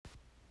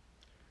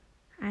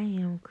I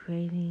am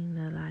creating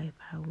the life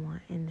I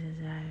want and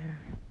desire.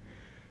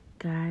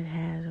 God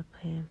has a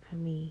plan for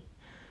me.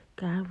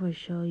 God will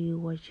show you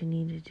what you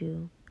need to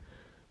do.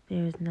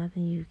 There is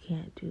nothing you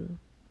can't do.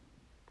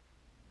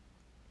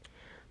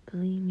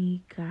 Believe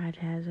me, God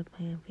has a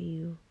plan for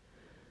you.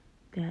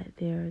 That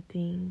there are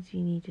things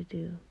you need to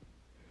do.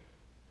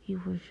 He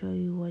will show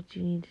you what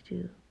you need to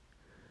do.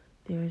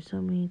 There are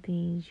so many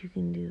things you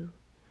can do.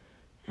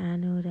 And I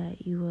know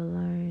that you will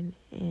learn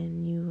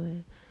and you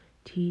will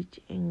teach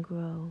and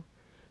grow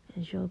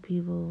and show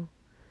people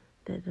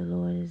that the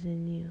Lord is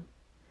in you.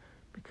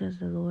 Because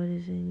the Lord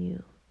is in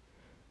you.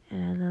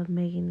 And I love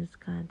making this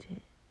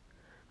content.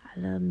 I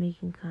love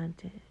making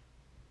content.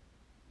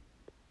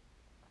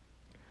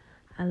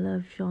 I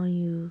love showing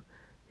you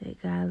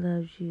that God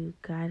loves you.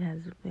 God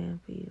has a plan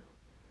for you.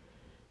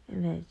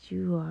 And that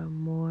you are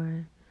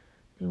more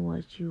than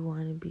what you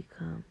want to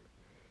become.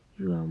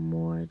 You are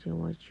more than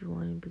what you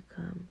want to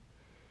become.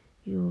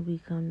 You will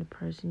become the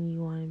person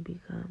you want to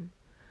become.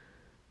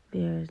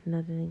 There is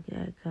nothing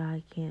that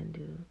God can't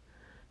do.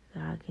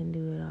 God can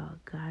do it all.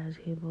 God is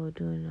capable of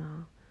doing it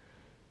all.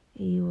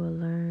 And you will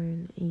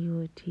learn and you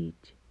will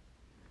teach.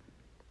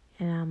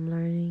 And I'm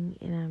learning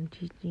and I'm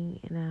teaching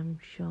and I'm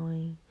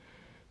showing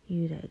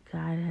you that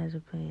God has a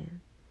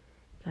plan.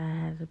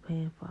 God has a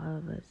plan for all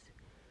of us.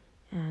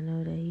 And I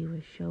know that He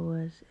will show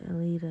us and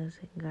lead us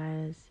and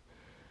guide us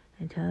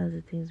and tell us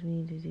the things we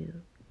need to do.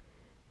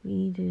 We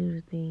need to do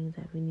the things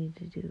that we need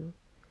to do.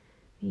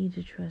 We need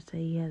to trust that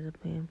He has a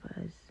plan for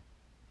us.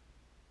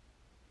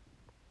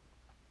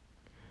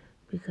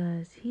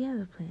 Because He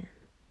has a plan.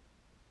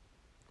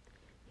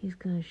 He's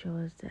going to show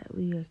us that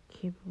we are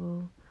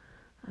capable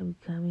of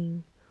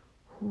becoming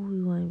who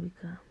we want to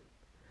become.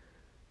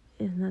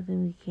 There's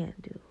nothing we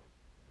can't do.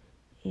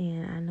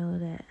 And I know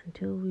that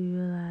until we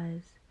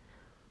realize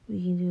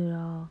we can do it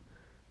all,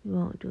 we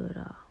won't do it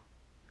all.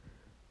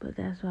 But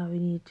that's why we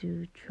need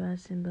to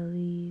trust and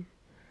believe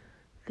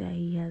that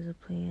He has a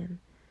plan.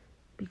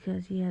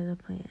 Because He has a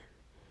plan.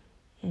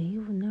 And He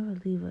will never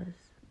leave us.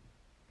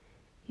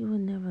 He will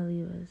never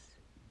leave us.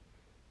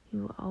 He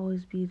will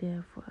always be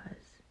there for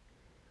us.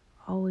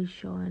 Always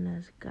showing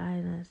us,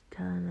 guiding us,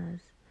 telling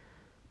us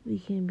we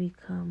can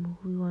become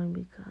who we want to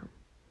become.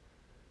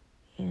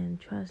 And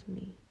trust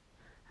me,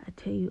 I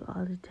tell you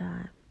all the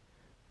time,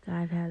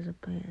 God has a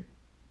plan.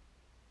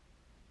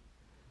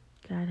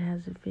 God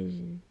has a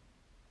vision.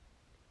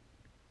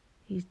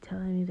 He's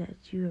telling me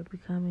that you are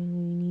becoming who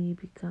you need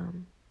to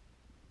become.